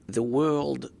the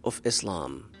world of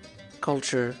Islam,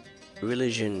 culture,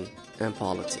 religion, and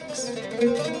politics.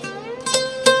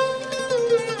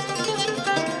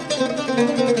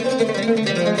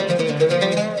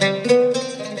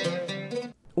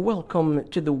 Welcome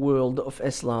to the World of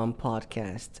Islam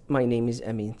podcast. My name is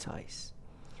Amin Tais.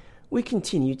 We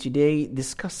continue today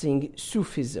discussing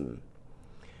Sufism.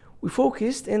 We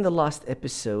focused in the last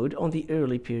episode on the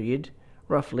early period,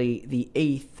 roughly the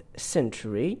 8th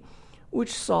century,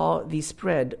 which saw the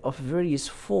spread of various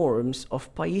forms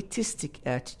of pietistic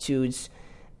attitudes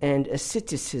and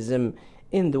asceticism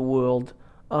in the world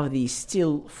of the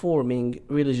still forming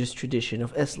religious tradition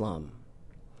of Islam.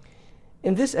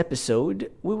 In this episode,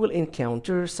 we will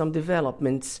encounter some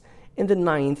developments in the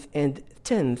 9th and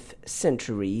 10th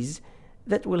centuries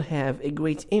that will have a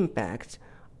great impact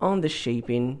on the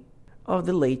shaping of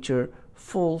the later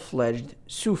full-fledged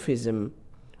Sufism,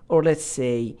 or let's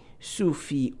say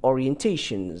Sufi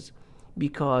orientations,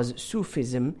 because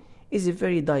Sufism is a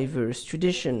very diverse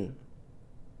tradition.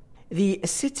 The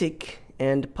ascetic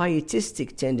and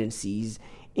pietistic tendencies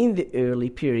in the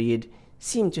early period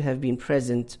seem to have been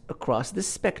present across the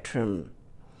spectrum.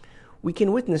 We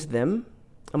can witness them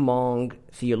among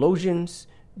theologians,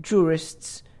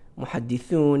 jurists,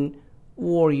 muhaddithun,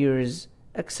 warriors,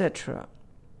 etc.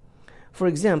 For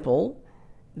example,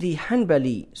 the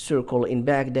Hanbali circle in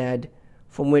Baghdad,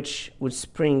 from which would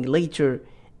spring later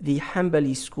the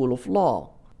Hanbali school of law,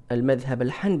 al-Madhhab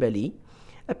al-Hanbali,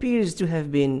 appears to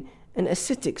have been an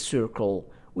ascetic circle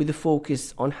with a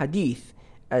focus on hadith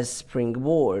as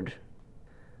springboard.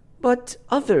 But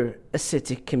other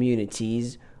ascetic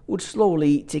communities would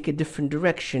slowly take a different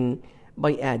direction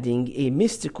by adding a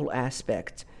mystical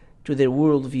aspect to their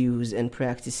worldviews and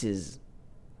practices.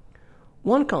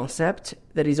 One concept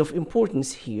that is of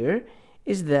importance here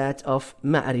is that of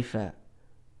ma'rifa,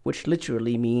 which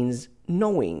literally means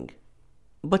knowing,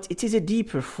 but it is a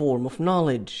deeper form of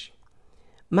knowledge.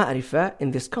 Ma'rifa,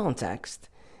 in this context,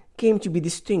 came to be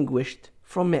distinguished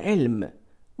from ilm,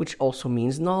 which also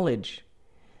means knowledge.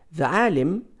 The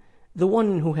alim, the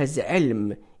one who has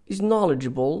ilm, is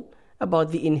knowledgeable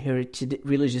about the inherited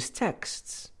religious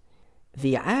texts.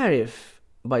 The arif,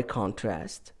 by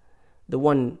contrast, the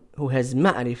one who has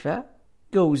ma'rifa,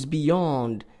 goes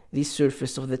beyond the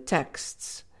surface of the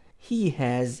texts. He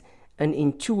has an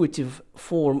intuitive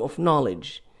form of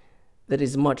knowledge that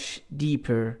is much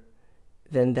deeper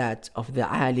than that of the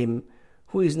alim,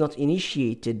 who is not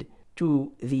initiated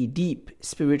to the deep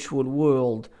spiritual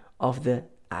world of the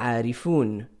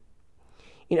arifun.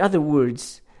 In other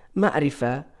words,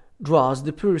 ma'rifa draws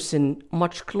the person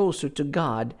much closer to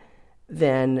God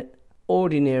than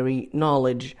ordinary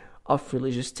knowledge of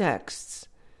religious texts.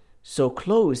 So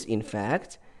close, in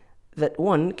fact, that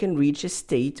one can reach a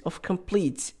state of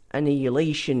complete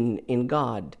annihilation in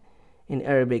God, in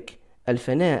Arabic,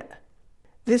 al-fana.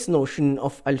 This notion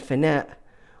of al-fana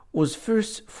was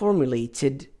first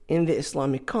formulated in the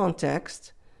Islamic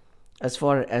context, as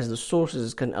far as the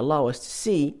sources can allow us to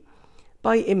see,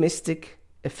 by a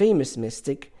famous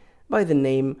mystic by the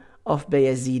name of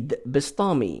Bayazid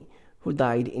Bistami, who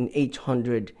died in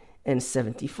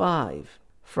 875,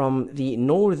 from the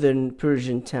northern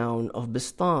Persian town of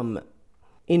Bistami.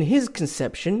 In his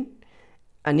conception,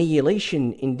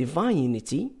 annihilation in divine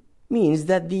unity means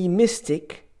that the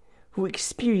mystic who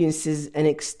experiences an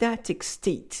ecstatic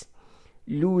state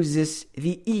loses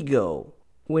the ego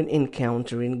when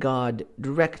encountering God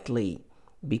directly,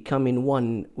 becoming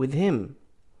one with Him,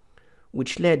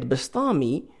 which led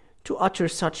Bistami to utter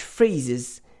such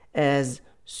phrases as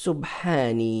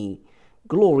Subhani,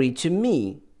 glory to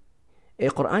me, a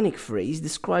Quranic phrase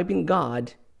describing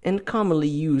God and commonly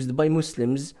used by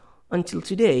Muslims until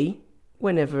today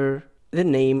whenever the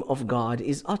name of God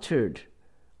is uttered.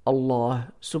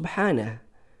 Allah Subhanah,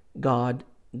 God,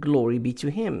 glory be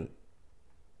to Him.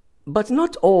 But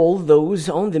not all those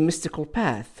on the mystical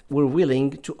path were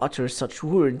willing to utter such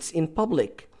words in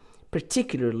public,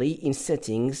 particularly in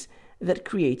settings that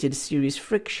created serious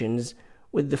frictions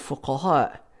with the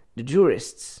fuqaha, the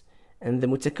jurists, and the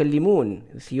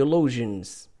mutakallimun, the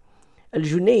theologians.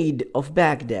 al-Junayd of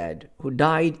Baghdad, who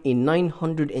died in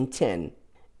 910,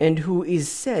 and who is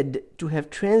said to have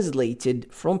translated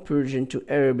from Persian to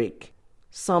Arabic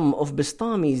some of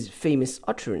Bistami's famous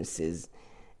utterances,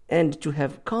 and to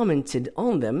have commented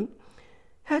on them,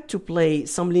 had to play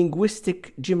some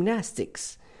linguistic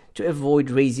gymnastics to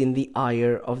avoid raising the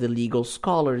ire of the legal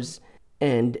scholars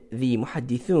and the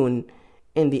muhaddithun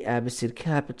in the Abbasid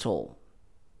capital.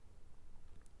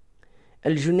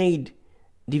 al-Junayd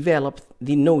developed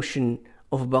the notion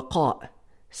of baqa,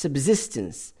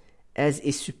 subsistence, as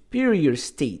a superior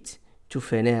state to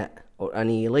fana, or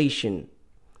annihilation,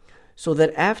 so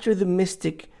that after the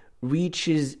mystic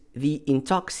reaches the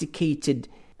intoxicated,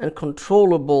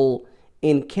 uncontrollable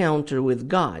encounter with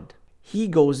God, he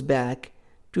goes back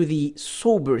to the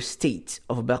sober state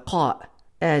of baqa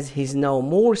as his now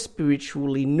more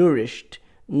spiritually nourished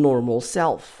normal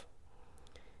self.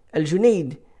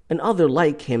 Al-Junayd and others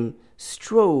like him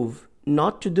strove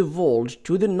not to divulge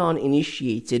to the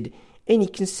non-initiated any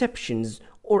conceptions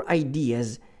or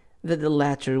ideas that the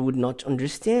latter would not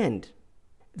understand.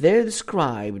 They're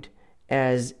described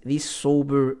as the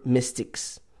sober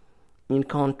mystics, in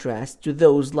contrast to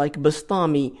those like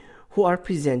Bistami, who are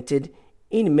presented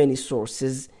in many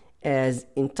sources as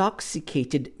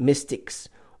intoxicated mystics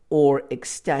or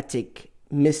ecstatic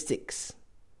mystics.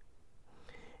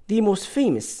 The most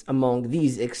famous among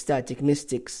these ecstatic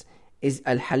mystics is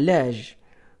al-Hallaj,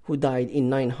 who died in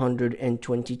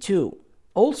 922,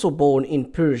 also born in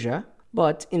Persia,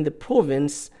 but in the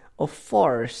province of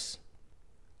Fars.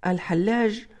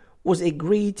 Al-Hallaj was a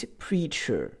great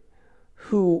preacher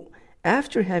who,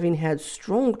 after having had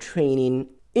strong training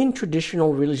in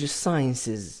traditional religious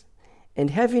sciences and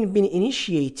having been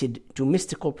initiated to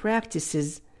mystical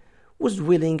practices, was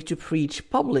willing to preach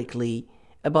publicly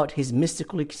about his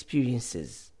mystical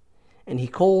experiences, and he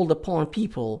called upon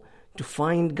people to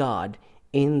find God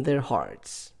in their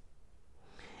hearts.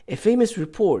 A famous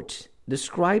report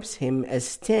describes him as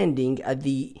standing at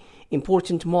the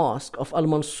important mosque of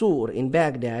al-Mansur in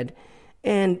Baghdad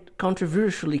and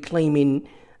controversially claiming,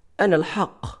 "Ana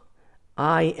al-Haq,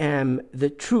 I am the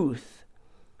truth,"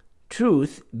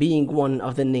 truth being one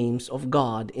of the names of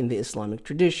God in the Islamic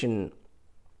tradition.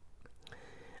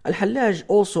 Al-Hallaj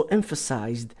also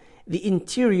emphasized the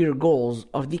interior goals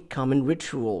of the common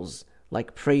rituals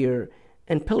like prayer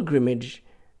and pilgrimage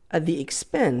at the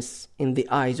expense, in the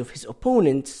eyes of his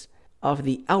opponents, of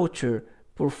the outer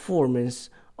performance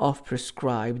of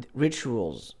prescribed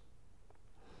rituals.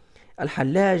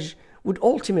 Al-Hallaj would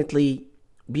ultimately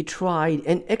be tried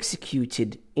and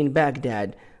executed in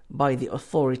Baghdad by the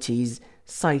authorities,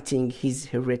 citing his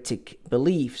heretic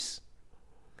beliefs.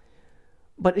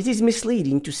 But it is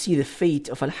misleading to see the fate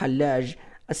of al-Hallaj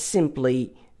as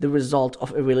simply the result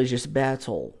of a religious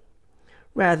battle.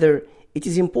 Rather, it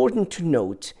is important to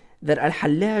note that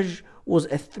al-Hallaj was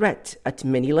a threat at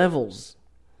many levels.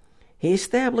 He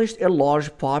established a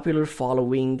large popular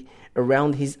following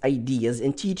around his ideas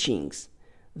and teachings,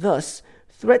 thus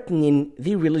threatening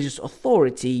the religious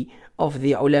authority of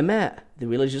the ulama, the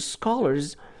religious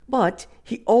scholars, but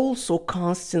he also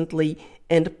constantly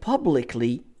and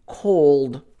publicly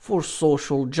called for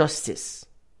social justice.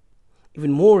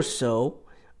 Even more so,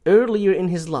 earlier in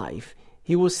his life,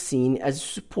 he was seen as a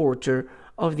supporter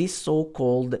of the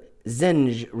so-called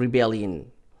Zenj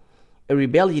rebellion, a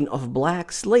rebellion of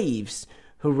black slaves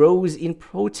who rose in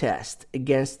protest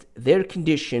against their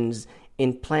conditions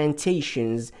in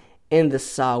plantations in the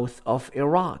south of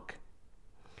Iraq.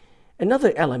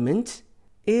 Another element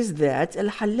is that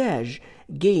al-Hallaj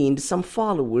gained some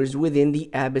followers within the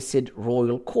Abbasid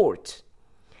royal court,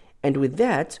 and with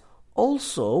that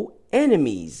also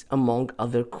enemies among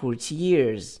other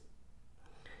courtiers.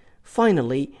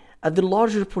 Finally, at the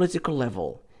larger political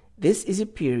level, this is a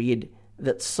period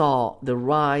that saw the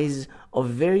rise of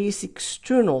various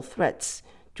external threats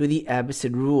to the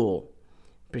Abbasid rule,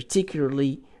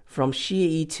 particularly from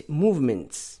Shiite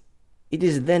movements. It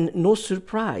is then no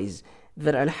surprise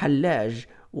that al-Hallaj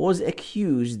was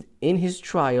accused in his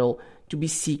trial to be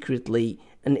secretly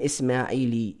an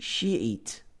Ismaili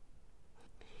Shiite.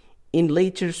 In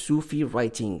later Sufi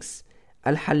writings,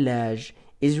 al-Hallaj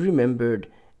is remembered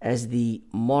as the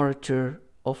martyr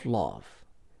of love.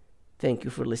 Thank you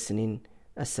for listening.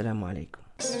 Assalamu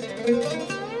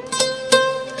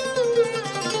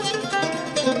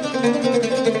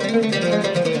alaikum.